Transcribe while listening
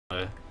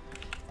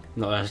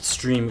not a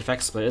stream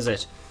effect split, is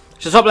it?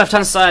 So top left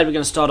hand side, we're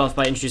going to start off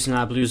by introducing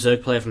our blue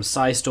Zerg player from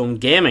Storm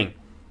Gaming.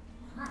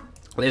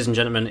 Ladies and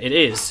gentlemen, it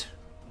is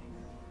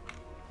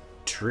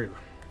True.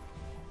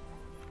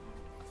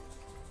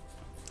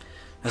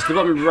 As the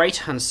bottom right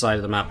hand side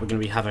of the map, we're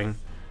going to be having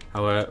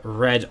our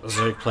red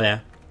Zerg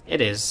player. It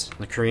is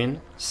the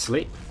Korean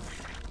Sleep.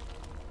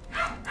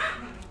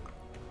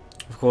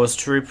 Of course,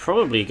 True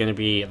probably going to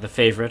be the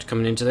favourite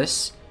coming into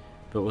this,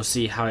 but we'll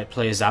see how it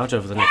plays out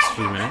over the next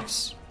few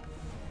minutes.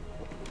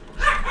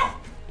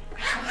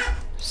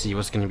 See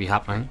what's going to be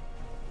happening.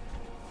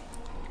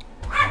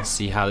 And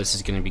see how this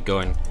is going to be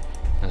going.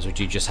 As we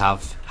do just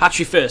have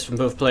hatchery first from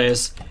both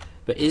players.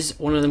 But is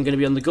one of them going to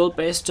be on the gold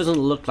base? Doesn't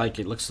look like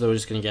it. Looks as though we're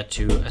just going to get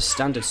to a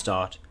standard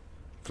start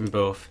from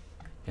both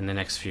in the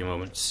next few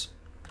moments.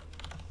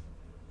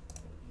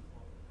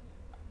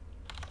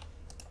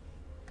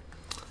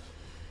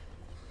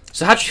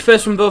 So hatchery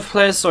first from both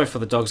players. Sorry for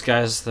the dogs,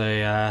 guys.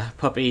 The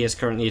puppy is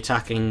currently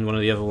attacking one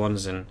of the other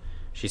ones and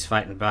she's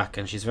fighting back,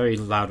 and she's very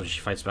loud when she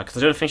fights back.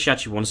 Because I don't think she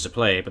actually wants to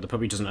play, but the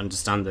puppy doesn't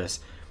understand this.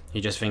 He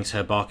just thinks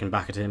her barking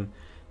back at him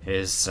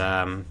is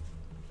part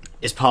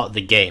of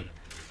the game.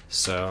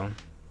 So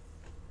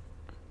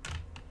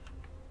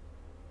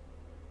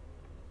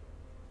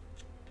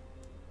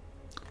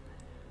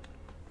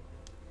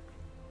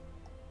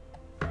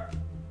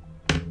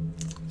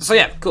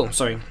yeah, cool.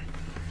 Sorry,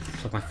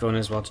 plug my phone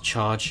as well to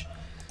charge.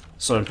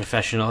 So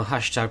unprofessional.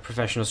 Hashtag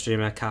professional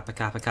streamer. Kappa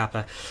kappa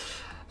kappa.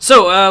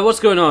 So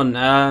what's going on?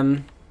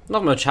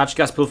 Not much hatch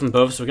gas pull from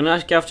both, so we're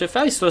gonna get off to a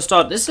fairly slow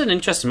start. This is an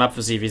interesting map for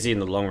ZvZ in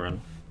the long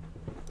run.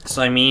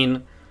 So I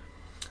mean,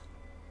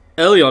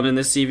 early on in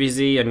this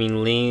ZvZ, I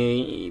mean,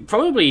 Ling,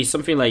 probably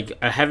something like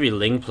a heavy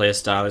Ling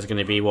playstyle is going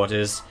to be what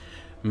is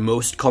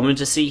most common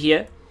to see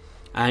here.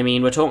 I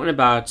mean, we're talking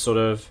about sort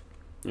of,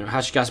 you know,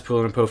 hatch gas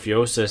pool and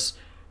apotheosis.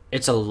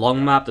 It's a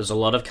long map. There's a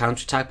lot of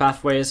counterattack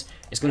pathways.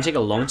 It's going to take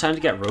a long time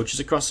to get roaches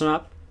across the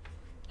map.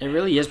 It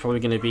really is probably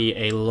going to be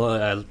a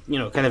you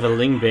know, kind of a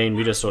Ling Bane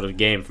Muta sort of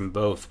game from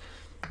both.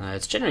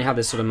 It's generally how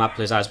this sort of map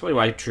plays out. It's probably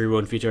why True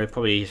won't veto it.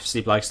 Probably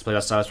Sleep likes to play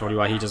that style. It's probably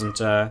why he doesn't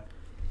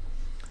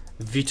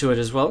veto it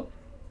as well.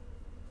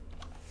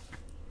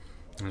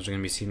 As we're going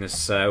to be seeing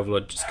this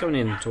overload just coming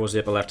in towards the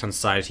upper left hand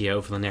side here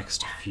over the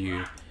next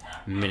few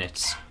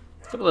minutes.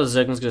 A couple of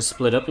Zerglings going to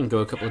split up and go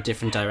a couple of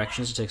different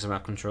directions to take some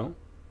map control.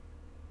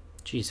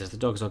 Jesus, the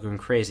dogs are going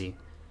crazy.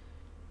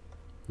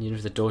 Even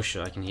with the door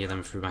shut, I can hear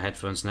them through my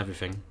headphones and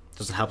everything.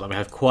 Doesn't help that we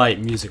have quiet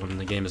music on in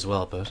the game as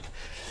well, but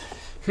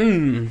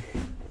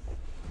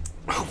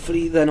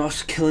hopefully they're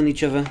not killing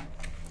each other.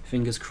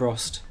 Fingers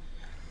crossed.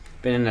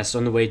 Nest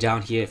on the way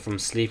down here from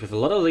Sleep with a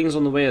lot of Lings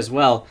on the way as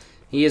well.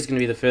 He is going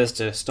to be the first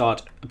to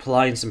start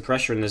applying some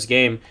pressure in this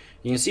game.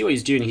 You can see what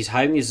he's doing. He's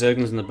hiding these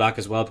Zerglings in the back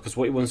as well, because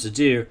what he wants to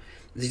do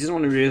is he doesn't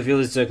want to reveal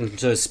his Zerglings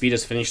until his speed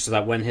is finished, so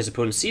that when his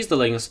opponent sees the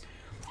Lings,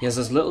 he has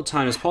as little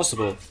time as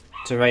possible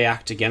to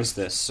react against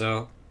this.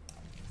 So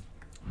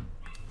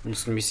I'm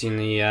just going to be seeing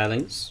the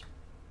Lings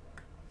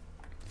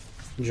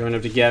join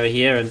up together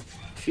here, and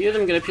a few of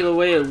them are going to peel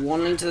away at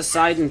one Ling to the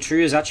side, and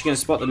True is actually going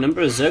to spot the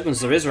number of Zerglings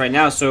there is right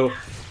now. So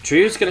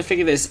True's going to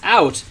figure this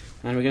out,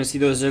 and we're going to see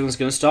those Zerglings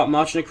going to start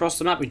marching across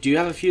the map. We do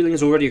have a few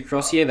Lings already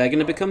across here. They're going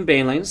to become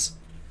Banelings.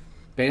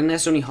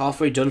 Baneling's only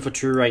halfway done for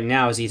True right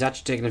now, as he's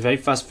actually taking a very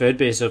fast third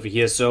base over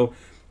here. So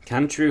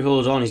can True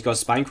hold on? He's got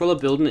Spinecrawler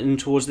building in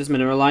towards this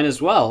mineral line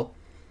as well.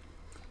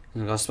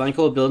 And we've got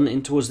Spinecrawler building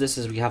in towards this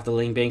as we have the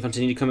Ling Bane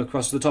continue to come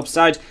across to the top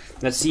side.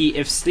 Let's see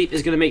if Sleep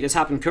is going to make this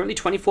happen. Currently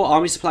 24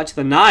 army supply to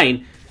the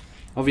 9.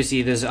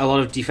 Obviously, there's a lot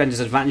of defenders'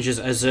 advantages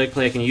a Zerg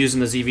player can use in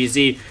the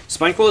ZvZ.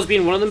 Spinecrawler's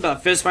being one of them, but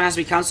that first spine has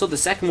to be cancelled. The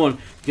second one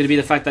is going to be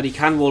the fact that he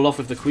can wall off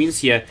with the Queens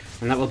here,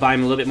 and that will buy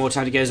him a little bit more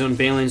time to get his own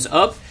Banelings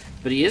up.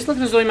 But he is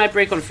looking as though he might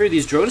break on through.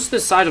 These drones to the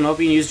side are not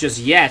being used just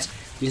yet.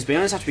 These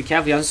Banelings have to be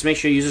careful. He has to make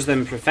sure he uses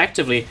them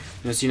effectively.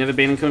 You'll see another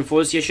Baneling coming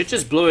forward. So he should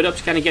just blow it up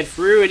to kind of get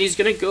through, and he's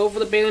going to go for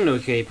the Baneling.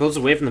 Okay, he pulls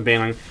away from the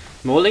Baneling.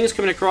 More Lings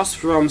coming across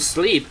from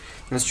Sleep.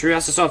 As True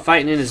has to start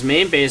fighting in his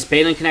main base.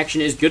 Baneling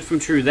connection is good from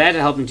True there to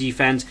help him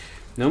defend.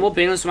 No more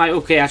Banelings from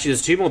okay, actually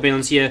there's two more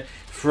Banelings here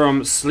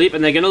from Sleep,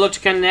 and they're going to look to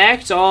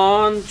connect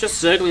on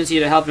just Zerglings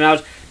here to help him out.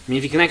 I mean,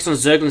 if he connects on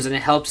Zerglings, then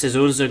it helps his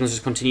own Zerglings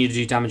just continue to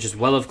do damage as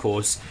well, of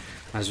course,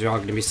 as we are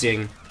going to be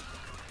seeing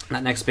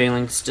that next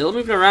Baneling still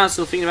moving around,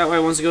 still thinking about where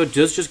he wants to go.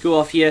 Does just go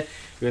off here.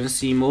 We're going to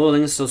see more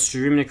Lings still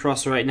streaming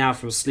across right now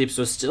from Sleep,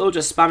 so still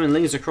just spamming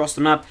Lings across the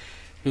map.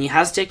 He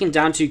has taken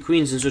down 2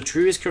 Queens, and so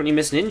True is currently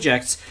missing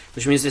injects,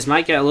 which means this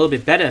might get a little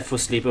bit better for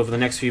Sleep over the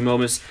next few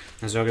moments.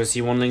 As we're going to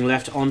see 1 Ling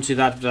left onto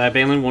that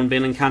Baneling, 1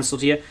 Baneling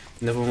cancelled here.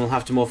 Another one will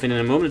have to morph in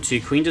a moment or two.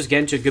 Queen does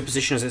get into a good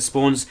position as it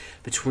spawns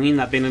between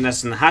that Baneling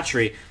nest and the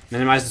hatchery.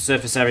 Minimize the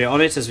surface area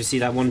on it as we see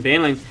that 1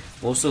 Baneling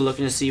also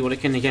looking to see what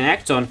it can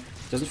connect on.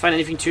 Doesn't find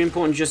anything too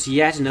important just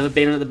yet. Another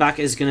Baneling at the back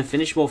is going to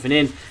finish morphing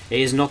in.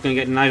 It is not going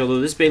to get denied,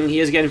 although this Baneling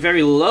here is getting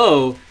very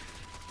low.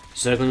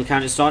 Circling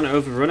count is starting to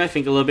overrun, I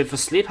think, a little bit for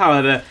Sleep,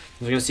 however.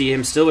 We're going to see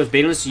him still with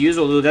Banelings to use,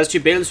 although there's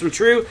 2 Banelings from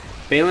True.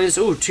 Banelings,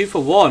 ooh, 2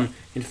 for 1.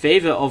 in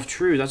favor of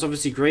True. That's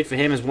obviously great for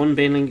him as one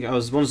Baneling,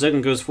 as one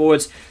Zerglin goes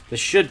forwards. There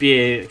should be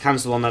a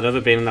cancel on that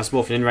other Baneling that's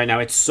morphing in right now.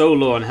 It's so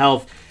low on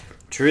health.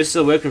 True is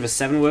still working with a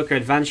 7-worker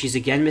advantage. He's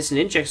again missing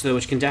injects though,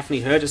 which can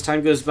definitely hurt as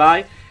time goes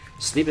by.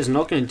 Sleep is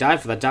not going to die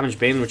for that damaged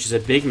Bane, which is a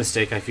big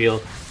mistake, I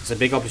feel. It's a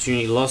big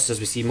opportunity lost as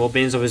we see more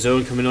Banes of his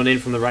own coming on in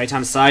from the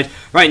right-hand side.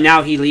 Right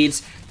now, he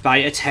leads by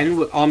a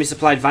 10 army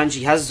supply advantage.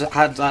 He has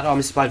had that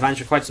army supply advantage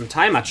for quite some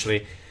time,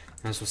 actually.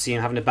 As we'll see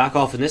him having to back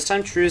off. And this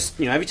time, True is,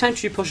 every time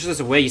True pushes us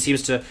away, he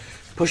seems to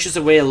push us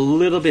away a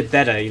little bit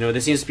better.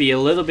 There seems to be a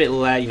little bit,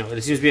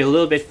 there seems to be a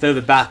little bit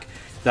further back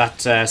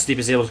that Sleep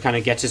is able to kind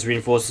of get his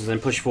reinforcements and then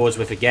push forwards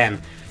with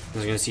again. As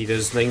we're going to see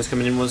those things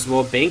coming in once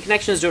more. Bane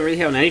connections don't really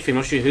hit on anything. I'm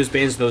not sure whose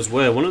Banes those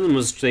were. One of them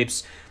was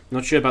Sleep's.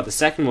 Not sure about the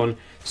second one.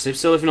 Sleep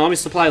still with an army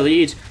supply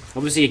lead.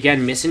 Obviously,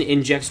 again, missing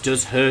injects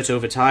does hurt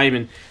over time,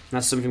 and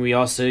that's something we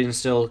are seeing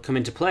still come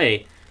into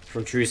play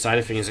from True's side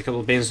of things. A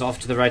couple of Banes off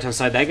to the right-hand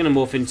side. They're going to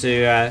morph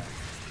into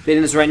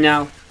Banes right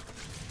now.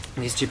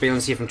 These two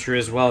Banes here from True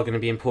as well are going to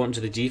be important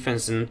to the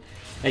defense. And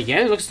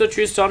again, it looks as though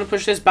True's starting to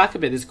push this back a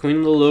bit. There's Queen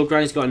on the low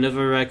ground. He's got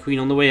another Queen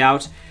on the way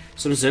out.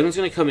 Some Zergling's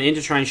going to come in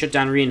to try and shut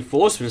down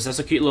reinforcements. That's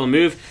a cute little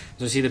move.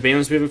 As we see the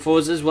Banelings moving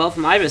forwards as well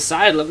from either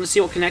side. Looking to see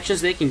what connections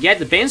they can get.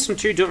 The Banes from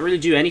True don't really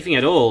do anything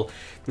at all.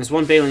 This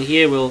one Baneling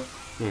here will...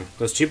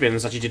 those two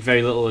Banelings actually did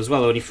very little as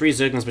well. Only 3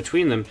 Zerglings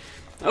between them.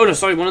 Oh no,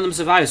 sorry, one of them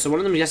survives. So one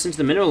of them gets into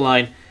the mineral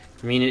line.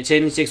 I mean, it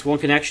only takes one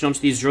connection onto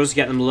these drones to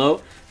get them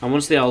low. And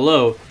once they are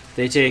low,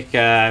 they take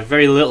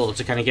very little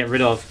to kind of get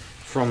rid of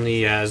from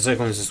the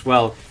Zerglings as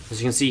well.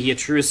 As you can see here,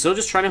 True is still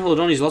just trying to hold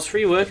on. He's lost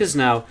 3 workers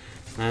now.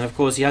 And of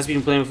course, he has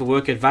been playing with a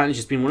work advantage.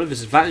 It's been one of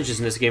his advantages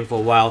in this game for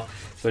a while.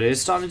 But it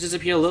is starting to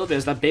disappear a little bit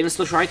as that Bane is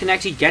still trying to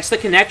connect. He gets the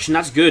connection.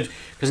 That's good.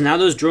 Because now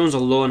those drones are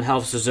low on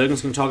health. So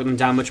Zerglings can target them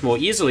down much more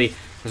easily.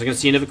 As we're going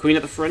to see another Queen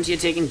at the front here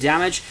taking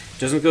damage.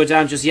 Doesn't go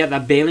down just yet.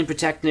 That Baneling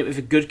protecting it with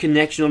a good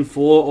connection on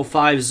 4 or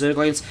 5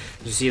 Zerglings.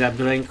 As you see that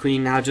Blank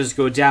Queen now does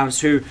go down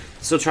too.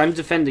 Still trying to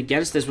defend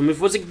against this. We'll move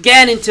forwards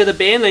again into the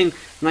Baneling.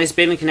 Nice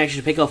Baneling connection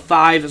to pick off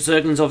 5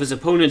 Zerglings of his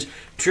opponent.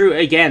 True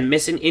again,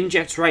 missing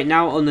injects right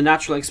now on the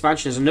natural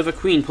expansion as another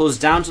Queen pulls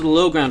down to the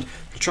low ground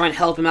to try and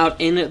help him out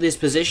in this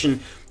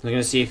position. We're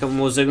going to see a couple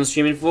more Zerglings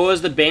streaming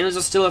forwards. The Banelings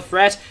are still a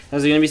threat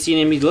as we're going to be seeing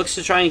him. He looks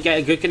to try and get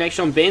a good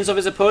connection on Banes of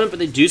his opponent, but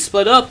they do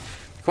split up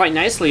quite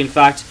nicely, in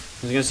fact.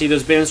 We're going to see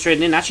those Banelings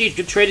trading in. Actually, a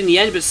good trade in the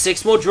end, but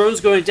 6 more drones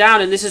going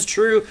down, and this is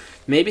True.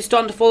 Maybe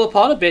starting to fall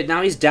apart a bit.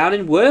 Now he's down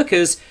in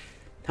workers.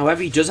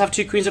 However, he does have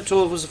 2 Queens up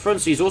towards the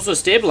front, so he's also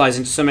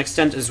stabilizing to some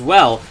extent as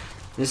well.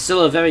 It's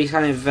still a very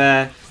kind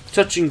of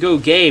touch-and-go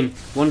game.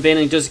 One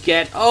Baneling does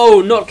get...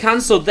 Oh, not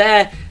cancelled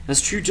there,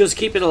 as True does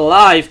keep it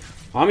alive.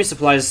 Army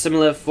supply is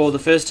similar for the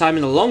first time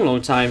in a long,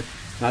 long time.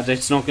 That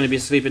it's not going to be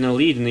Sleep in a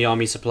lead in the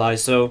army supply,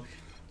 so...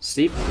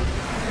 Sleep...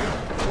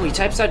 Oh, he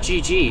types out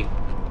GG.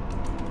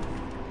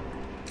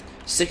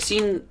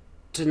 16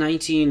 to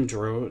 19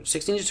 drones,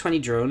 16 to 20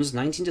 drones,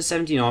 19 to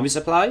 17 army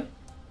supply.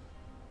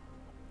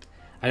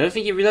 I don't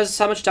think he realizes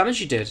how much damage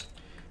he did.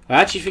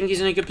 I actually think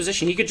he's in a good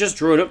position. He could just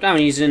draw it up now,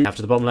 and he's in...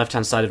 After the bottom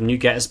left-hand side of New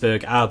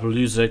Gettysburg, our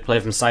Blue Zerg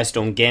player from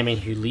Sidestone Gaming,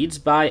 who leads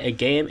by a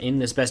game in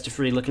this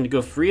best-of-3, looking to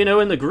go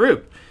 3-0 in the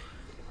group.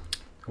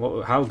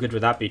 How good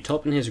would that be?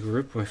 Topping his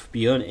group with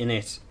Bjorn in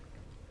it.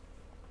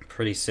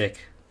 Pretty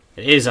sick.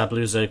 It is our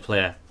Blue Zerg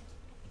player.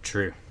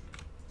 True.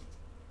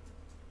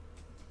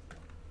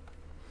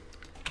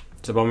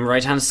 To the bottom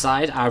right-hand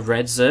side, our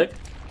Red Zerg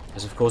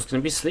is, of course,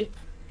 going to be Sleep.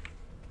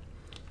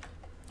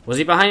 Was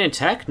he behind in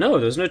tech? No,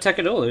 there was no tech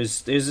at all. It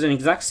was an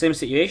exact same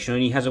situation,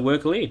 and he has a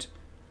work lead.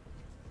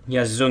 He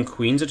has his own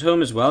queens at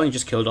home as well, and he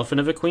just killed off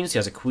another queen, so he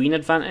has a queen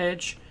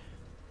advantage.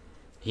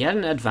 He had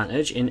an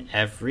advantage in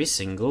every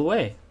single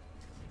way.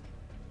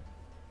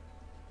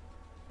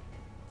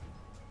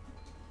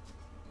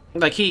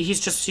 Like, he's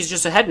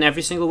just ahead in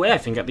every single way, I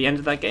think, at the end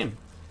of that game.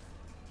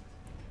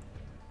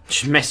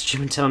 Should message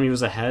him and tell him he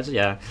was ahead?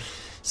 Yeah.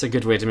 It's a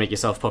good way to make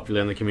yourself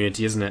popular in the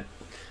community, isn't it?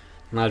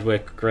 That'd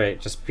work great.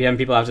 Just PM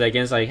people after their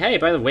games like, hey,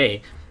 by the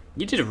way,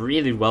 you did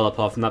really well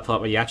apart from that part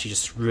where you actually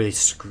just really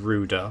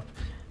screwed up.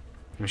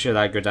 I'm sure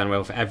that'd go down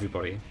well for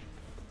everybody.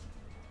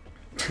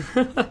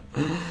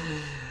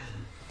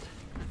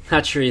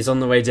 Hatchery is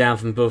on the way down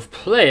from both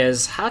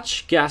players.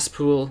 Hatch gas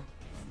pool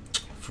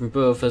from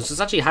both.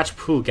 There's actually hatch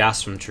pool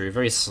gas from True.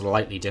 Very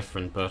slightly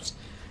different, but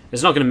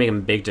it's not going to make a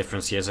big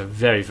difference here. It's a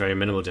very, very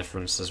minimal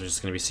difference, as we're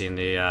just going to be seeing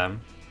the...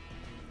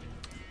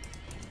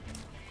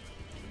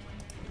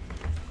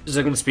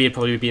 Zerglin speed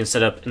probably being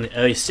set up in the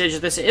early stage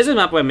of this. It is a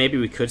map where maybe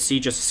we could see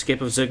just a skip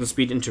of Zerglin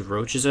speed into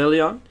roaches early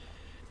on.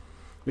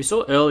 We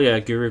saw earlier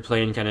Guru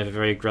playing kind of a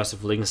very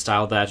aggressive Ling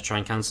style there to try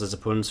and cancel his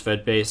opponent's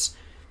third base.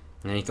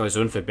 And he got his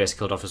own third base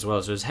killed off as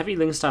well. So his heavy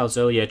Ling styles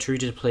earlier, True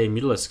did play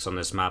Mutalisks on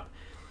this map.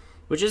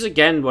 Which is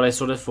again what I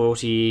sort of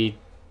thought he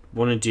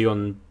wanted to do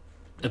on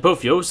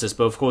Apotheosis,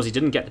 but of course he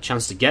didn't get the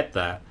chance to get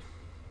there.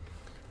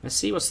 Let's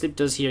see what Sleep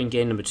does here in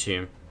game number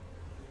 2.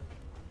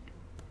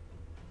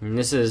 And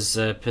this is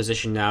a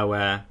position now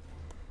where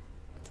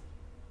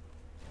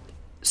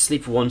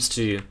Sleep wants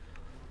to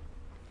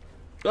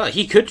Well,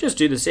 he could just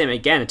do the same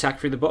again, attack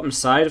through the bottom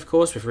side, of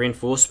course, with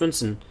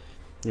reinforcements, and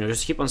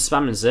just keep on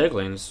spamming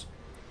Zerglings.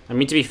 I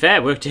mean, to be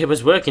fair, it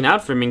was working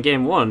out for him in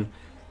game 1.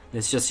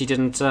 It's just he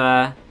didn't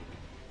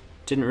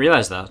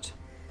realize that.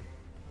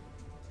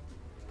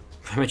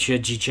 Premature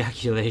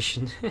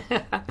ejaculation.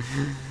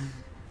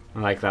 I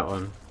like that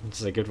one.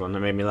 It's a good one. That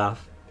made me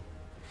laugh.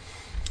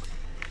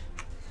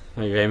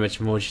 Thank you very much,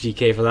 more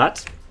GDK, for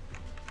that.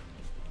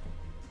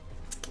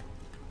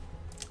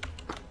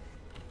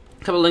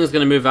 A couple of Lings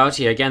going to move out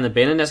here. Again, the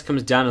Baneling Nest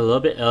comes down a little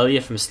bit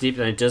earlier from Sleep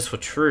than it does for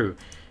True.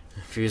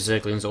 A few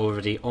Zerglings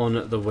already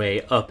on the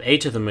way up.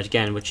 8 of them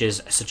again, which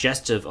is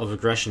suggestive of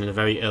aggression in the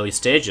very early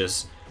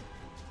stages.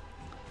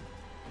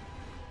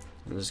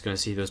 I'm just going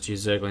to see those 2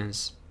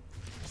 Zerglings.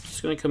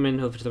 Just going to come in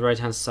over to the right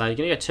hand side. You're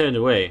going to get turned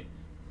away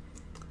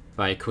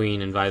by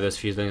Queen and by those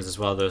few Lings as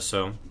well, though,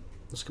 so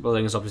those couple of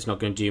Lings obviously not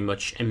going to do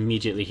much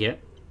immediately here.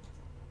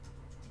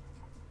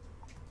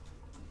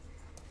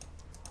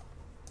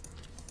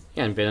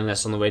 Yeah, and Baneling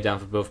Nest on the way down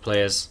for both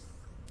players.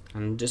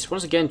 And just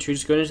once again, True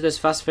just going into this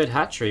fast fed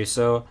hatchery,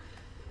 so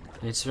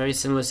it's a very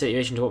similar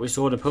situation to what we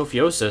saw in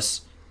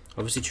Apotheosis.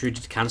 Obviously, True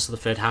did cancel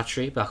the third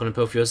hatchery back on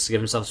Apotheosis to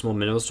give himself some more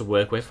minerals to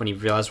work with when he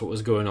realised what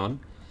was going on.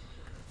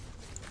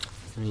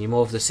 And you're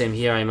more of the same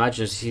here, I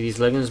imagine, as you see these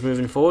Lings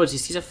moving forwards. He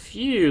sees a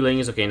few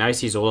Lings, okay, now he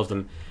sees all of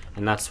them,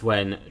 and that's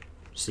when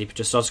Sleep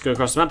just starts to go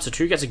across the map. So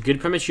True gets a good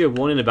premature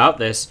warning about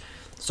this,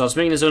 starts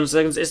making his own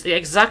Zerglings. It's the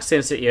exact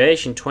same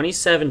situation,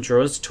 27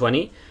 draws to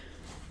 20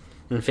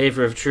 in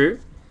favour of True.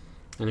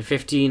 And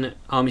 15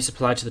 army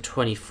supply to the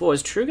 24.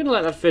 Is True going to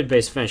let that third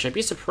base finish? I'd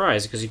be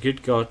surprised because he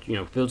could go,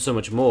 build so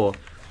much more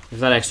with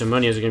that extra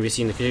money. As we're going to be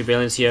seeing the 2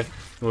 Banelings here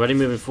already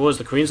moving forwards.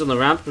 The Queen's on the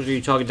ramp. We'll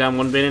do target down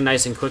 1 Baneling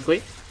nice and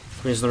quickly.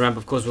 Queen's on the ramp,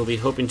 of course, will be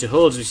hoping to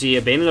hold. As we see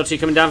a Baneling or 2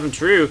 coming down from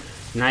True.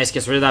 Nice,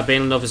 gets rid of that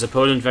Baneling off his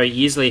opponent very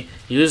easily.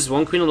 He loses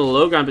 1 Queen on the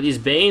low ground, but these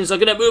Banes are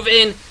going to move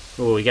in.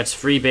 Oh, he gets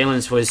 3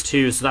 Banelings for his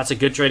 2, so that's a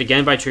good trade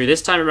again by True.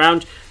 This time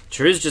around,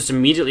 True's just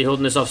immediately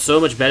holding this off so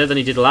much better than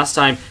he did last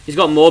time. He's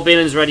got more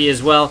Banelings ready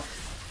as well.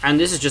 And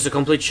this is just a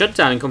complete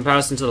shutdown in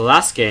comparison to the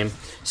last game.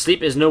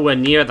 Sleep is nowhere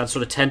near that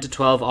sort of 10 to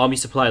 12 army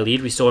supply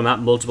lead we saw him at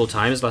multiple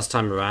times last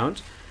time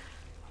around.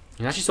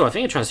 And actually saw, I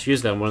think, a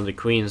transfuse there on one of the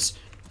Queens.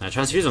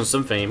 Transfuse on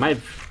something.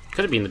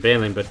 Could have been the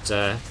Baneling, but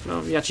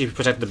no, he actually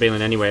protected the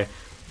Baneling anyway.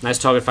 Nice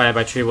target fire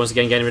by True, once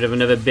again getting rid of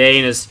another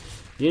Bane. As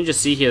you can just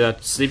see here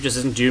that Sleep just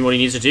isn't doing what he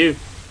needs to do.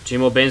 2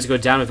 more Banes go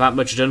down with that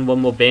much done. 1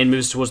 more Bane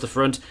moves towards the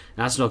front. And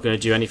that's not going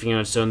to do anything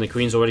on its own. The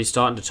Queen's already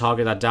starting to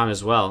target that down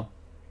as well.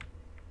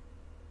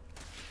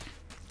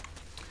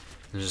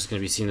 I'm just going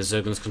to be seeing the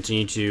Zerglings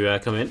continue to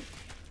come in.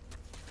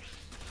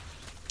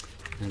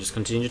 And just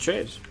continue to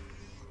trade.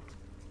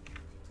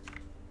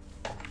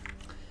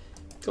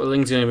 Got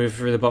Ling's going to move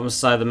through the bottom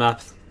side of the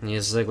map. And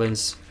here's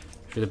Zerglings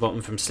through the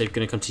bottom from Sleep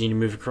going to continue to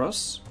move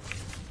across.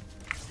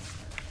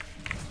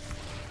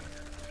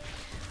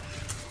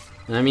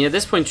 And I mean, at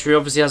this point, True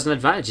obviously has an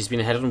advantage. He's been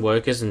ahead on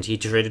workers and he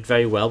traded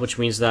very well, which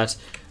means that,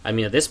 I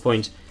mean, at this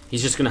point,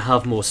 he's just going to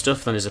have more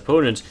stuff than his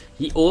opponent.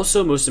 He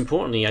also, most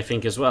importantly, I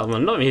think as well,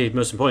 not really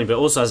most important, but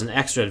also has an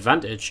extra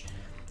advantage.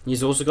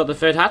 He's also got the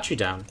third hatchery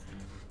down.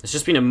 It's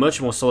just been a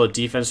much more solid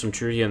defense from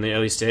True here in the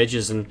early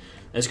stages, and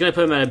it's going to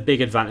put him at a big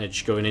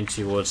advantage going in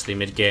towards the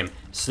mid-game.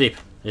 Sleep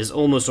is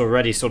almost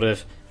already sort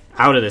of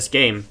out of this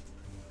game.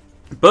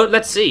 But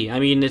let's see. I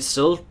mean, it's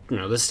still,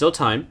 there's still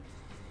time.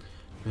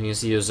 You can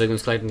see those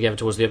Zerglings collecting together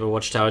towards the upper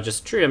watchtower.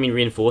 Just True, I mean,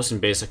 reinforcing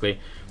basically.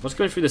 What's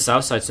going through the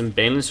south side? Some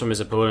Banelings from his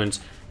opponent.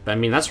 But I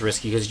mean, that's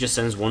risky because he just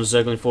sends 1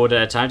 Zergling forward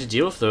at a time to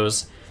deal with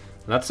those.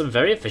 That's some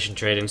very efficient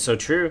trading. So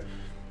True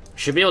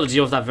should be able to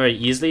deal with that very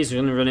easily. He's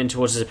going to run in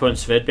towards his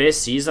opponent's third base.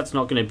 Sees that's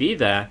not going to be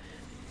there.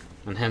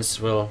 And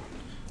hence will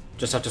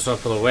just have to sort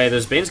of pull away.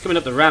 Those Banes coming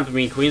up the ramp. I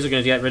mean, Queens are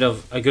going to get rid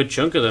of a good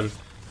chunk of them.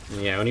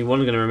 And yeah, only 1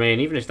 going to remain.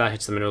 Even if that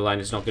hits the middle line,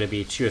 it's not going to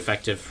be too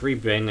effective. 3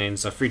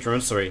 Banelings, 3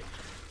 drones, sorry,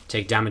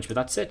 take damage. But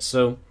that's it.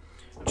 So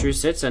True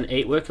sits an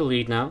 8 worker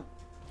lead now.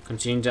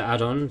 Continuing to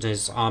add on to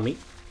his army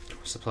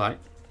supply.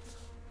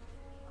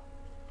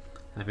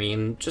 I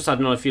mean, just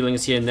adding on a few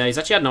Lings here and there. He's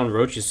actually adding on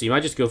roaches, so you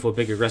might just go for a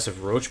big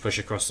aggressive roach push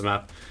across the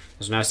map.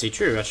 As now I see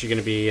True actually going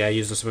to be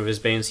using some of his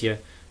Banes here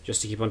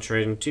just to keep on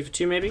trading. 2 for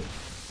 2 maybe?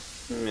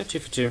 Yeah, 2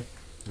 for 2.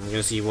 I'm going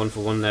to see 1 for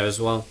 1 there as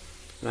well.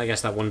 And I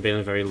guess that 1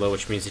 Bane very low,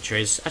 which means he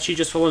trades actually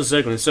just for 1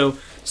 Zergling. So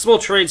small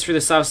trades through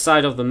the south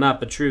side of the map,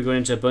 but True going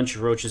into a bunch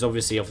of roaches,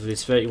 obviously off of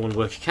his 31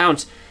 worker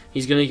count.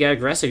 He's going to get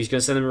aggressive. He's going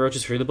to send them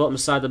roaches through the bottom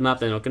side of the map.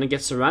 They're not going to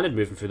get surrounded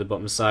moving through the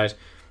bottom side.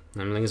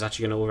 And Ling is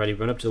actually going to already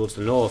run up towards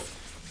the north.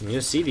 And you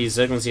just see these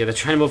Zerglings here. They're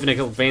trying to move in a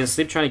couple of Banes.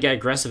 Sleep trying to get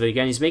aggressive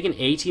again. He's making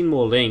 18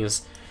 more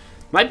Lings.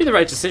 Might be the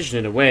right decision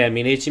in a way. I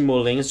mean, 18 more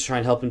Lings to try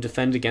and help him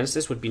defend against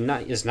this would be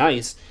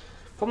nice.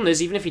 Problem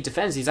is, even if he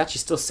defends, he's actually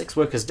still 6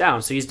 workers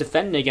down. So he's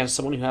defending against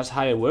someone who has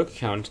higher worker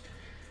count.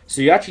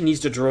 So he actually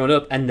needs to drone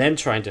up and then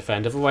try and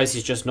defend. Otherwise,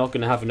 he's just not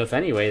going to have enough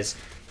anyways.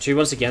 True,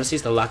 once again,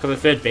 sees the lack of a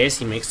third base.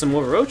 He makes some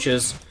more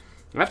roaches.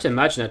 I have to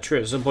imagine that True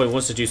at some point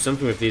wants to do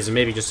something with these and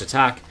maybe just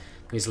attack.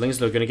 These Lings,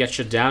 though, are going to get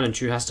shut down and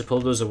True has to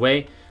pull those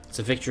away. It's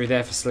a victory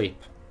there for Sleep.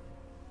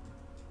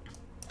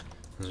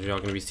 As we are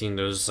going to be seeing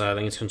those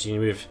things continue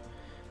to move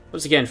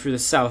once again through the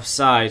south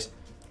side.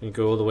 And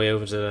go all the way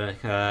over to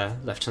the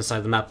left-hand side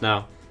of the map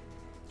now.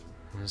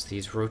 As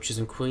these roaches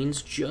and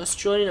queens just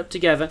joining up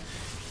together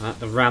at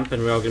the ramp,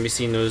 and we're all going to be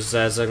seeing those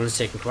Zerglings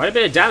taking quite a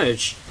bit of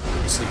damage.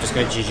 Sleep just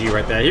going to GG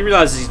right there. He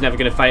realizes he's never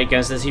going to fight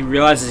against this. He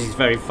realizes he's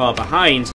very far behind.